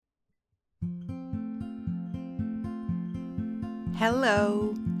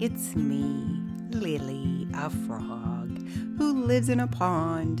Hello, it's me, Lily, a frog, who lives in a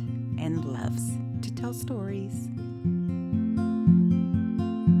pond and loves to tell stories.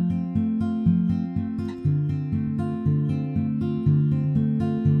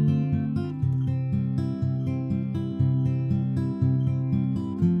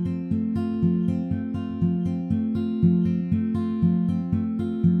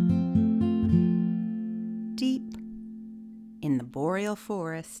 Deep in the boreal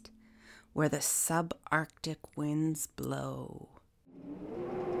forest, where the subarctic winds blow,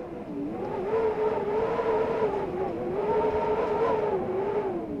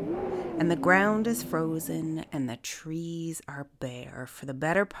 and the ground is frozen and the trees are bare, for the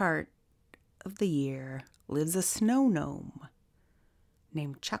better part of the year lives a snow gnome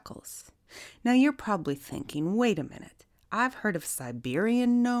named Chuckles. Now you're probably thinking, wait a minute, I've heard of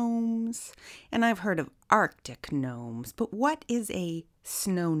Siberian gnomes and I've heard of Arctic gnomes, but what is a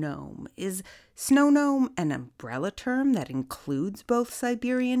snow gnome? Is snow gnome an umbrella term that includes both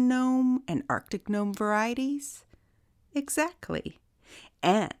Siberian gnome and Arctic gnome varieties? Exactly.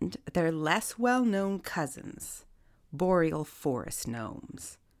 And they're less well-known cousins, boreal forest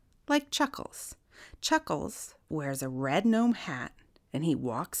gnomes, like Chuckles. Chuckles wears a red gnome hat, and he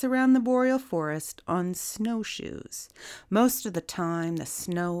walks around the boreal forest on snowshoes. Most of the time, the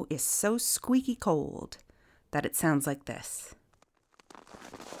snow is so squeaky cold that it sounds like this.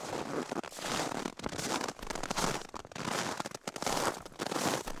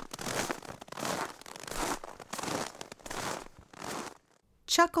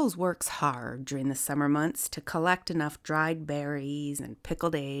 Chuckles works hard during the summer months to collect enough dried berries and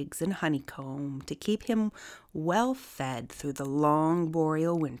pickled eggs and honeycomb to keep him well fed through the long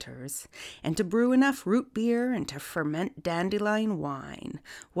boreal winters, and to brew enough root beer and to ferment dandelion wine.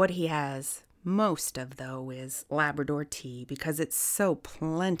 What he has most of, though, is Labrador tea, because it's so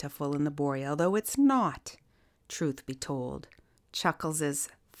plentiful in the boreal, though it's not, truth be told, Chuckles'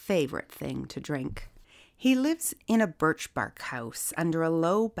 favorite thing to drink. He lives in a birch bark house under a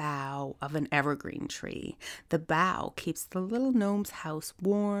low bough of an evergreen tree. The bough keeps the little gnome's house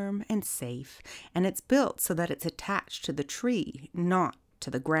warm and safe, and it's built so that it's attached to the tree, not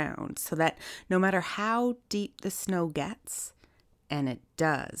to the ground, so that no matter how deep the snow gets, and it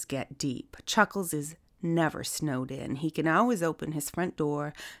does get deep, Chuckles is never snowed in. He can always open his front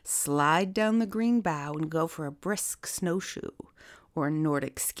door, slide down the green bough, and go for a brisk snowshoe or a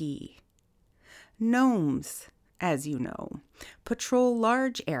Nordic ski. Gnomes, as you know, patrol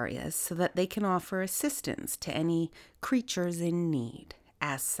large areas so that they can offer assistance to any creatures in need.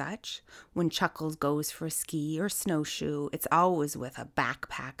 As such, when Chuckles goes for a ski or snowshoe, it's always with a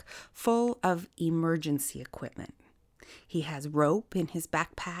backpack full of emergency equipment. He has rope in his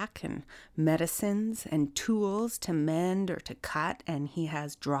backpack and medicines and tools to mend or to cut, and he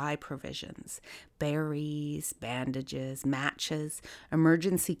has dry provisions, berries, bandages, matches,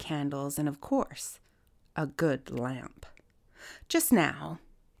 emergency candles, and of course, a good lamp. Just now,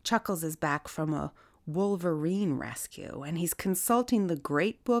 Chuckles is back from a wolverine rescue, and he's consulting the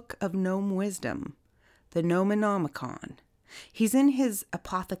great book of gnome wisdom, the Gnomonomicon. He's in his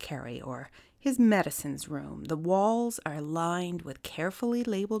apothecary or his medicines room. The walls are lined with carefully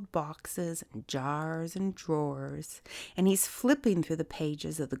labeled boxes and jars and drawers, and he's flipping through the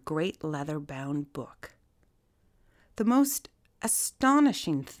pages of the great leather-bound book. The most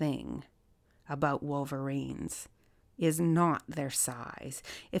astonishing thing about wolverines is not their size.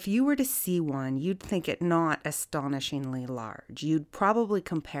 If you were to see one, you'd think it not astonishingly large. You'd probably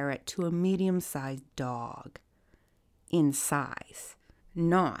compare it to a medium-sized dog in size,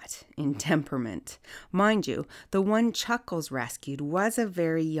 not in temperament. Mind you, the one Chuckles rescued was a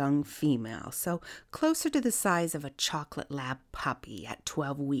very young female, so closer to the size of a chocolate lab puppy at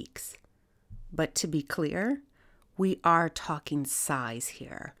 12 weeks. But to be clear, we are talking size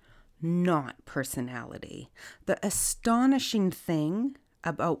here, not personality. The astonishing thing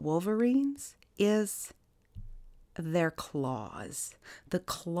about wolverines is their claws. The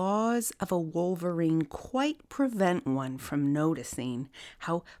claws of a wolverine quite prevent one from noticing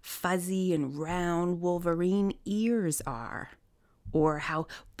how fuzzy and round wolverine ears are, or how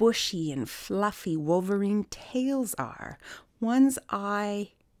bushy and fluffy wolverine tails are. One's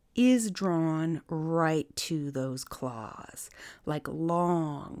eye is drawn right to those claws, like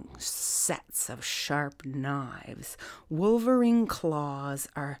long sets of sharp knives. Wolverine claws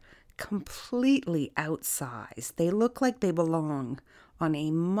are completely outsized. They look like they belong on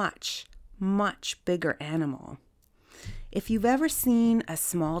a much, much bigger animal. If you've ever seen a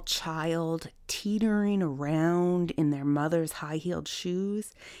small child teetering around in their mother's high-heeled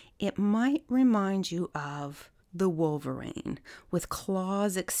shoes, it might remind you of the wolverine, with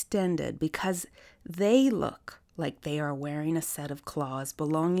claws extended because they look like they are wearing a set of claws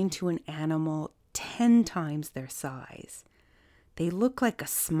belonging to an animal 10 times their size. They look like a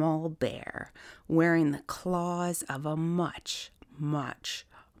small bear wearing the claws of a much, much,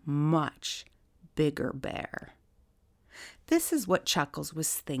 much bigger bear. This is what Chuckles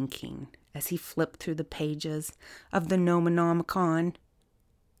was thinking as he flipped through the pages of the Gnomonomicon.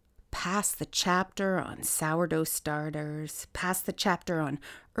 Past the chapter on sourdough starters, past the chapter on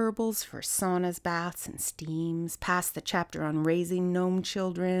herbals for saunas, baths, and steams, past the chapter on raising gnome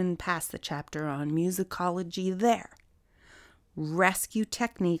children, past the chapter on musicology, there. Rescue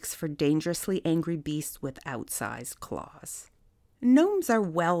techniques for dangerously angry beasts with outsized claws. Gnomes are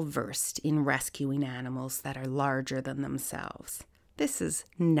well versed in rescuing animals that are larger than themselves. This is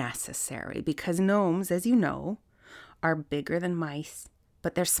necessary because gnomes, as you know, are bigger than mice,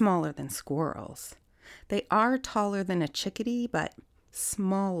 but they're smaller than squirrels. They are taller than a chickadee, but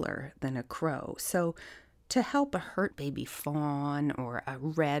smaller than a crow. So to help a hurt baby fawn or a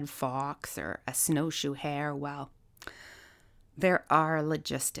red fox or a snowshoe hare, well, there are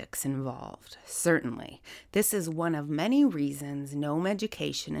logistics involved, certainly. This is one of many reasons gnome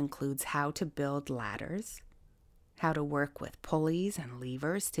education includes how to build ladders, how to work with pulleys and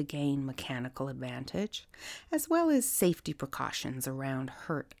levers to gain mechanical advantage, as well as safety precautions around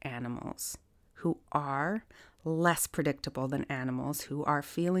hurt animals who are less predictable than animals who are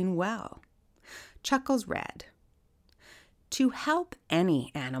feeling well. Chuckles read, "To help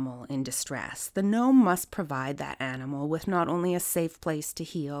any animal in distress, the gnome must provide that animal with not only a safe place to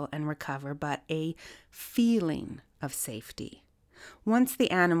heal and recover, but a feeling of safety. Once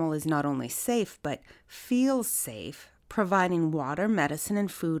the animal is not only safe, but feels safe, providing water, medicine,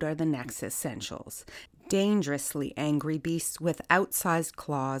 and food are the next essentials. Dangerously angry beasts with outsized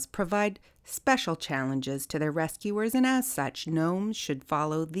claws provide special challenges to their rescuers, and as such, gnomes should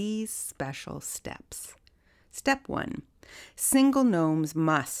follow these special steps. Step 1. Single gnomes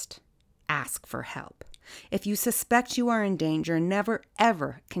must ask for help. If you suspect you are in danger, never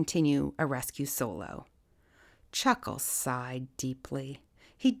ever continue a rescue solo." Chuckles sighed deeply.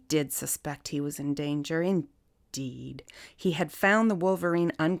 He did suspect he was in danger. Indeed, he had found the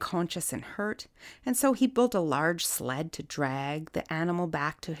wolverine unconscious and hurt, and so he built a large sled to drag the animal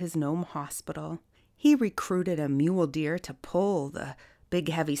back to his gnome hospital. He recruited a mule deer to pull the big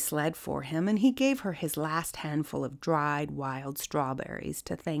heavy sled for him, and he gave her his last handful of dried wild strawberries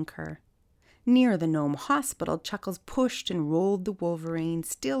to thank her. Near the gnome hospital, Chuckles pushed and rolled the wolverine,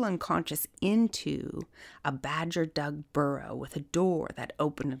 still unconscious, into a badger-dug burrow with a door that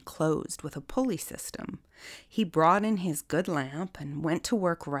opened and closed with a pulley system. He brought in his good lamp and went to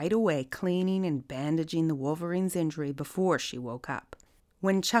work right away, cleaning and bandaging the wolverine's injury before she woke up.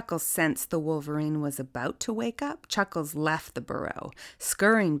 When Chuckles sensed the wolverine was about to wake up, Chuckles left the burrow,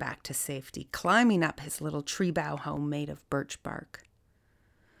 scurrying back to safety, climbing up his little tree bough home made of birch bark.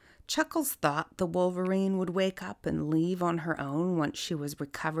 Chuckles thought the wolverine would wake up and leave on her own once she was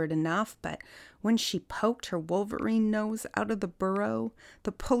recovered enough, but when she poked her wolverine nose out of the burrow,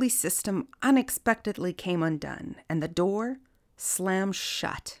 the pulley system unexpectedly came undone, and the door slammed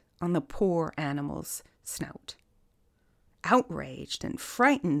shut on the poor animal's snout. Outraged and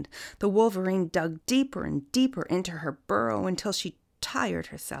frightened, the wolverine dug deeper and deeper into her burrow until she tired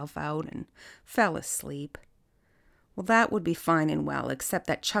herself out and fell asleep. Well, that would be fine and well, except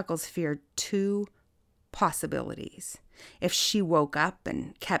that Chuckles feared two possibilities. If she woke up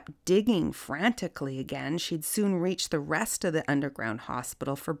and kept digging frantically again, she'd soon reach the rest of the underground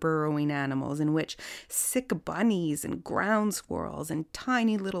hospital for burrowing animals, in which sick bunnies and ground squirrels and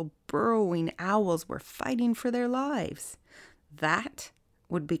tiny little burrowing owls were fighting for their lives. That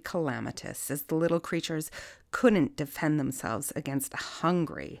would be calamitous, as the little creatures couldn't defend themselves against a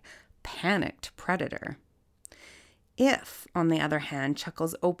hungry, panicked predator. If, on the other hand,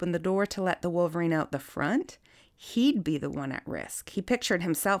 Chuckles opened the door to let the wolverine out the front, he'd be the one at risk. He pictured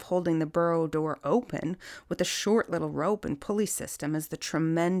himself holding the burrow door open with a short little rope and pulley system as the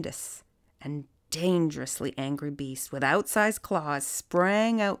tremendous and dangerously angry beast with outsized claws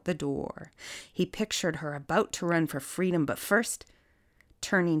sprang out the door. He pictured her about to run for freedom, but first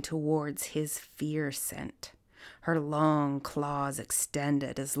turning towards his fear scent. Her long claws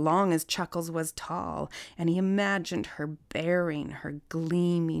extended as long as Chuckles was tall, and he imagined her baring her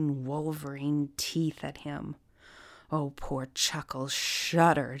gleaming wolverine teeth at him. Oh, poor Chuckles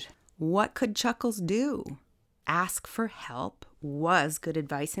shuddered. What could Chuckles do? Ask for help was good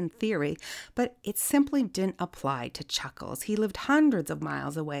advice in theory, but it simply didn't apply to Chuckles. He lived hundreds of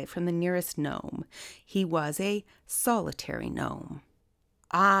miles away from the nearest gnome. He was a solitary gnome.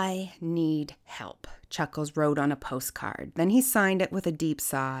 "I need help," Chuckles wrote on a postcard. Then he signed it with a deep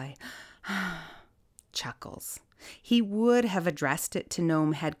sigh. Chuckles. He would have addressed it to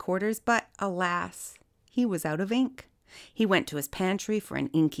Gnome headquarters, but alas, he was out of ink. He went to his pantry for an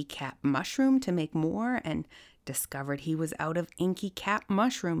inky cap mushroom to make more and discovered he was out of inky cap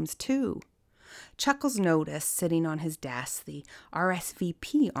mushrooms too. Chuckles noticed sitting on his desk the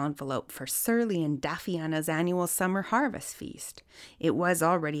RSVP envelope for Surly and Daffyana's annual summer harvest feast. It was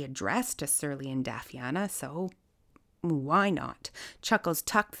already addressed to Surly and Daffyana, so why not? Chuckles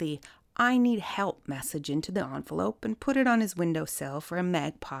tucked the "I need help" message into the envelope and put it on his windowsill for a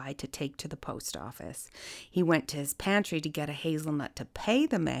magpie to take to the post office. He went to his pantry to get a hazelnut to pay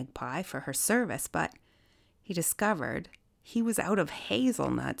the magpie for her service, but he discovered he was out of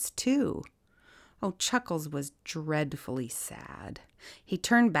hazelnuts too. Oh, Chuckles was dreadfully sad. He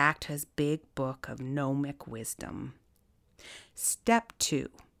turned back to his big book of gnomic wisdom. Step 2.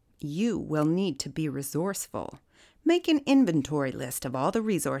 You will need to be resourceful. Make an inventory list of all the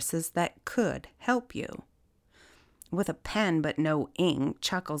resources that could help you. With a pen but no ink,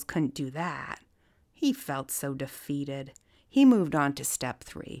 Chuckles couldn't do that. He felt so defeated. He moved on to step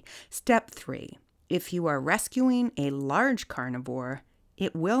 3. Step 3. If you are rescuing a large carnivore,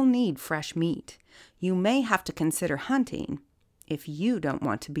 it will need fresh meat. You may have to consider hunting if you don't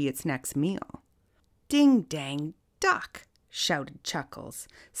want to be its next meal. Ding dang duck, shouted Chuckles,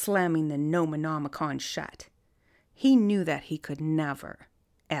 slamming the Gnomonomicon shut. He knew that he could never,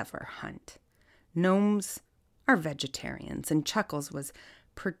 ever hunt. Gnomes are vegetarians, and Chuckles was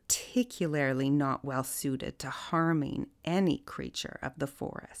particularly not well suited to harming any creature of the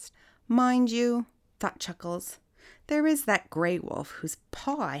forest. Mind you, thought Chuckles, there is that gray wolf whose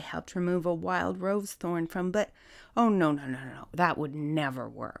paw I helped remove a wild rose thorn from, but oh, no, that would never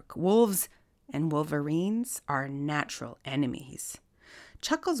work. Wolves and wolverines are natural enemies.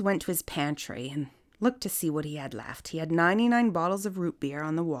 Chuckles went to his pantry and looked to see what he had left. He had 99 bottles of root beer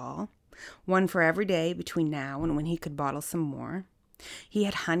on the wall, one for every day between now and when he could bottle some more. He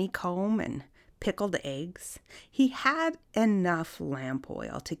had honeycomb and pickled eggs. He had enough lamp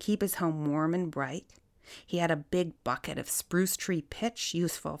oil to keep his home warm and bright. He had a big bucket of spruce tree pitch,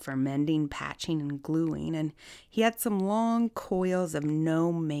 useful for mending, patching, and gluing, and he had some long coils of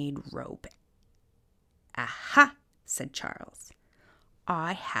gnome-made rope. Aha, said Charles.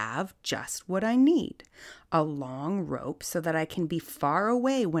 I have just what I need, a long rope so that I can be far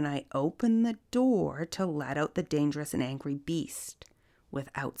away when I open the door to let out the dangerous and angry beast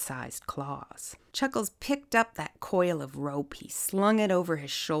with outsized claws. Chuckles picked up that coil of rope. He slung it over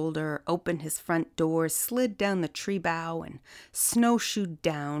his shoulder, opened his front door, slid down the tree bough, and snowshoed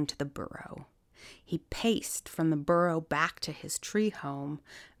down to the burrow. He paced from the burrow back to his tree home,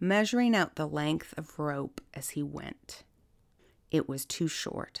 measuring out the length of rope as he went. It was too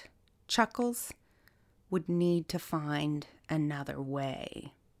short. Chuckles would need to find another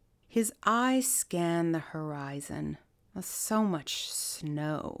way. His eyes scanned the horizon. So much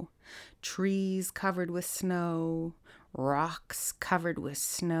snow. Trees covered with snow. Rocks covered with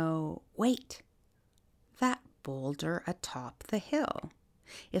snow. Wait! That boulder atop the hill.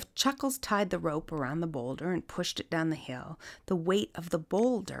 If Chuckles tied the rope around the boulder and pushed it down the hill, the weight of the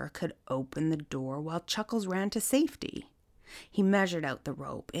boulder could open the door while Chuckles ran to safety. He measured out the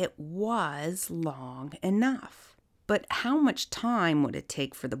rope. It was long enough. But how much time would it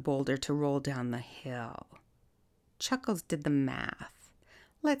take for the boulder to roll down the hill? Chuckles did the math.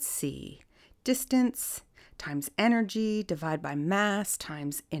 Let's see. Distance times energy divided by mass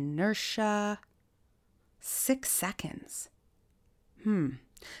times inertia. 6 seconds.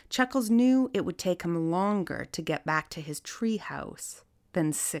 Chuckles knew it would take him longer to get back to his tree house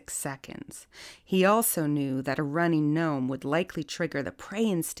than 6 seconds. He also knew that a running gnome would likely trigger the prey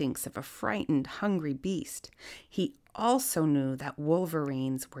instincts of a frightened, hungry beast. He also knew that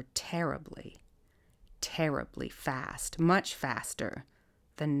wolverines were terribly fast, much faster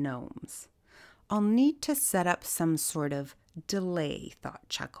than gnomes. I'll need to set up some sort of delay, thought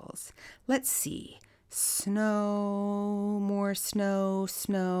Chuckles. Let's see. Snow, more snow,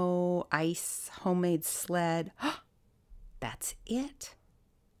 snow, ice, homemade sled. That's it.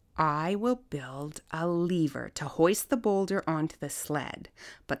 I will build a lever to hoist the boulder onto the sled,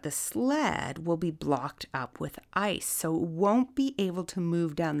 but the sled will be blocked up with ice, so it won't be able to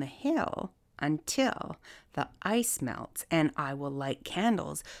move down the hill until the ice melts, and I will light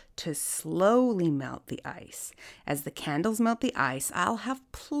candles to slowly melt the ice. As the candles melt the ice, I'll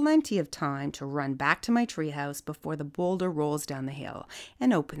have plenty of time to run back to my treehouse before the boulder rolls down the hill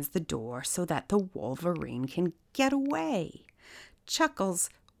and opens the door so that the wolverine can get away.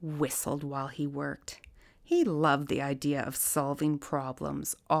 Chuckles whistled while he worked. He loved the idea of solving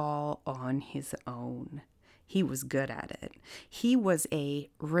problems all on his own. He was good at it. He was a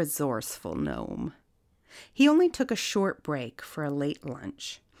resourceful gnome. He only took a short break for a late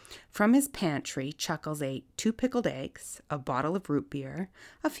lunch. From his pantry, Chuckles ate 2 pickled eggs, a bottle of root beer,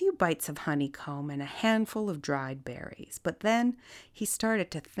 a few bites of honeycomb, and a handful of dried berries. But then he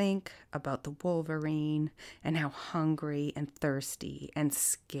started to think about the Wolverine and how hungry and thirsty and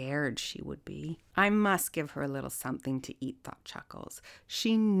scared she would be. I must give her a little something to eat, thought Chuckles.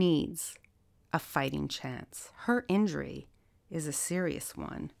 She needs a fighting chance. Her injury is a serious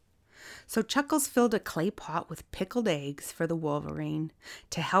one. So Chuckles filled a clay pot with pickled eggs for the Wolverine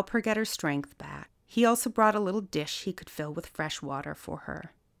to help her get her strength back. He also brought a little dish he could fill with fresh water for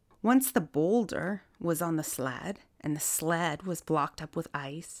her. Once the boulder was on the sled, and the sled was blocked up with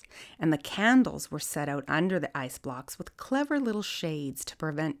ice, and the candles were set out under the ice blocks with clever little shades to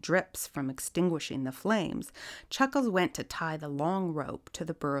prevent drips from extinguishing the flames, Chuckles went to tie the long rope to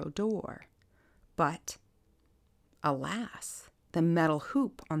the burrow door. But, alas, the metal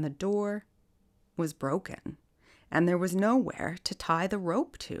hoop on the door was broken, and there was nowhere to tie the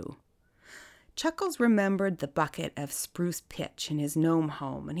rope to. Chuckles remembered the bucket of spruce pitch in his gnome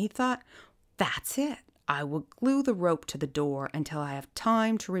home, and he thought, that's it. I will glue the rope to the door until I have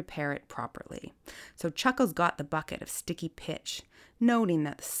time to repair it properly. So Chuckles got the bucket of sticky pitch, noting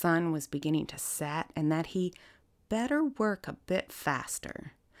that the sun was beginning to set and that he better work a bit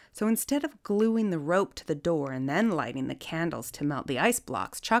faster. So instead of gluing the rope to the door and then lighting the candles to melt the ice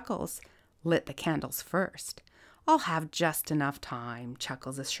blocks, Chuckles lit the candles first. I'll have just enough time,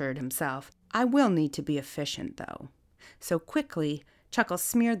 Chuckles assured himself. I will need to be efficient, though. So quickly, Chuckles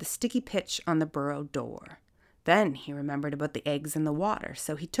smeared the sticky pitch on the burrow door. Then he remembered about the eggs in the water,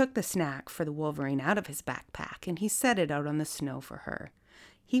 so he took the snack for the Wolverine out of his backpack and he set it out on the snow for her.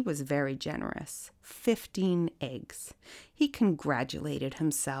 He was very generous. 15 eggs. He congratulated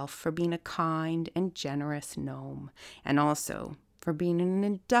himself for being a kind and generous gnome, and also for being an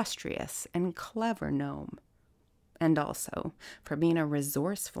industrious and clever gnome, and also for being a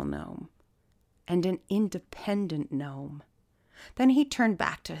resourceful gnome, and an independent gnome. Then he turned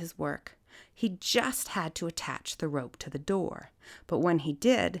back to his work. He just had to attach the rope to the door, but when he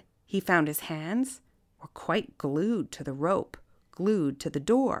did, he found his hands were quite glued to the rope, glued to the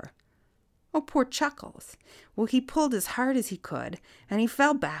door. Oh, poor Chuckles. Well, he pulled as hard as he could, and he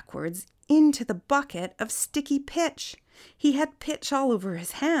fell backwards into the bucket of sticky pitch. He had pitch all over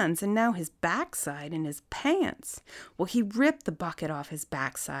his hands and now his backside and his pants. Well, he ripped the bucket off his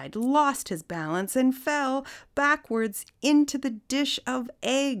backside, lost his balance, and fell backwards into the dish of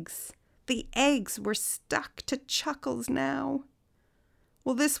eggs. The eggs were stuck to Chuckles now.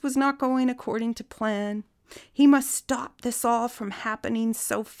 Well, this was not going according to plan. He must stop this all from happening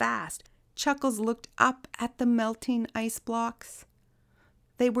so fast. Chuckles looked up at the melting ice blocks.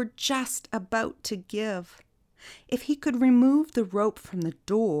 They were just about to give. If he could remove the rope from the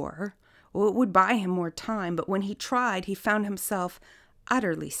door, well, it would buy him more time, but when he tried, he found himself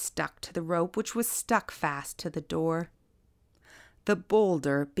utterly stuck to the rope, which was stuck fast to the door. The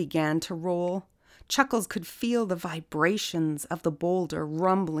boulder began to roll. Chuckles could feel the vibrations of the boulder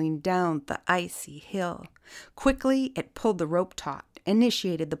rumbling down the icy hill. Quickly, it pulled the rope taut,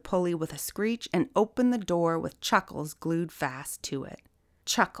 initiated the pulley with a screech, and opened the door with Chuckles glued fast to it.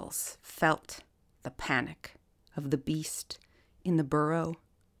 Chuckles felt the panic of the beast in the burrow.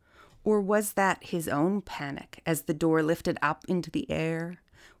 Or was that his own panic as the door lifted up into the air,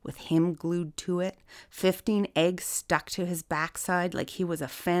 with him glued to it, 15 eggs stuck to his backside like he was a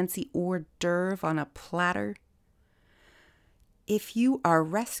fancy hors d'oeuvre on a platter? If you are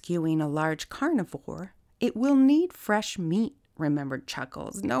rescuing a large carnivore, it will need fresh meat, remembered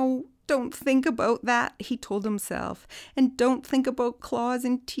Chuckles. No, don't think about that, he told himself. And don't think about claws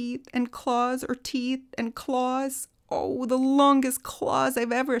and teeth, and claws or teeth and claws. Oh, the longest claws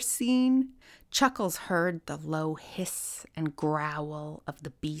I've ever seen. Chuckles heard the low hiss and growl of the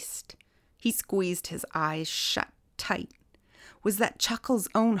beast. He squeezed his eyes shut tight. Was that Chuckles'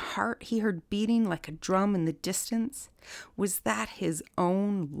 own heart he heard beating like a drum in the distance? Was that his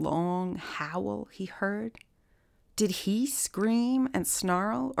own long howl he heard? Did he scream and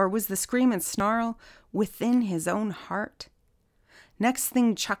snarl, or was the scream and snarl within his own heart? Next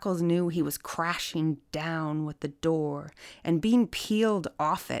thing Chuckles knew, he was crashing down with the door and being peeled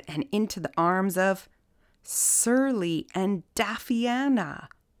off it and into the arms of Surly and Daffyana.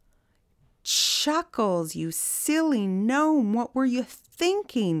 Chuckles, you silly gnome, what were you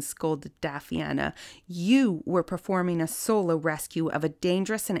thinking? Scolded Daffyana. You were performing a solo rescue of a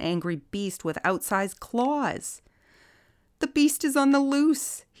dangerous and angry beast with outsized claws. The beast is on the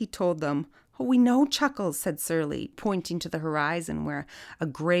loose, he told them. "Oh, we know, Chuckles," said Surly, pointing to the horizon where a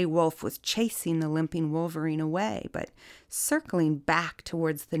gray wolf was chasing the limping Wolverine away, but circling back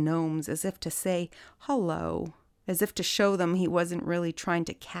towards the gnomes as if to say hello, as if to show them he wasn't really trying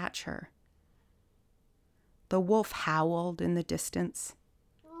to catch her. The wolf howled in the distance.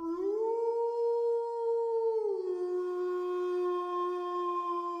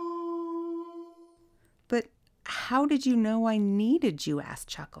 "But how did you know I needed you?" asked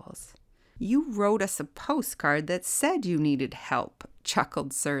Chuckles. "You wrote us a postcard that said you needed help,"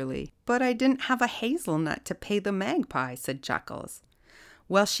 chuckled Surly. "But I didn't have a hazelnut to pay the magpie," said Chuckles.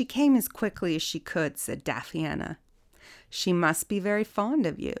 "Well, she came as quickly as she could," said Daffyana. "She must be very fond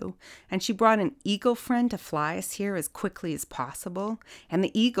of you, and she brought an eagle friend to fly us here as quickly as possible, and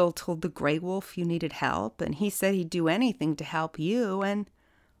the eagle told the gray wolf you needed help, and he said he'd do anything to help you, and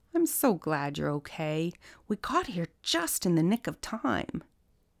I'm so glad you're okay. We got here just in the nick of time."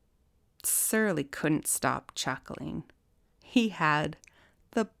 Surly couldn't stop chuckling. He had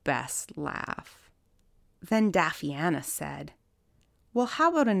the best laugh. Then Daffyana said, "Well,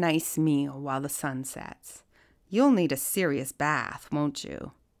 how about a nice meal while the sun sets? You'll need a serious bath, won't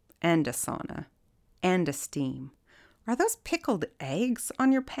you? And a sauna. And a steam. Are those pickled eggs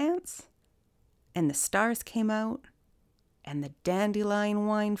on your pants?" And the stars came out, and the dandelion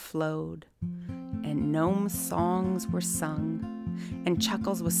wine flowed, and gnome songs were sung, and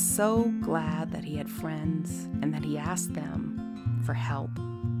Chuckles was so glad that he had friends and that he asked them for help,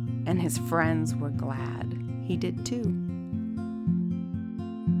 and his friends were glad he did too.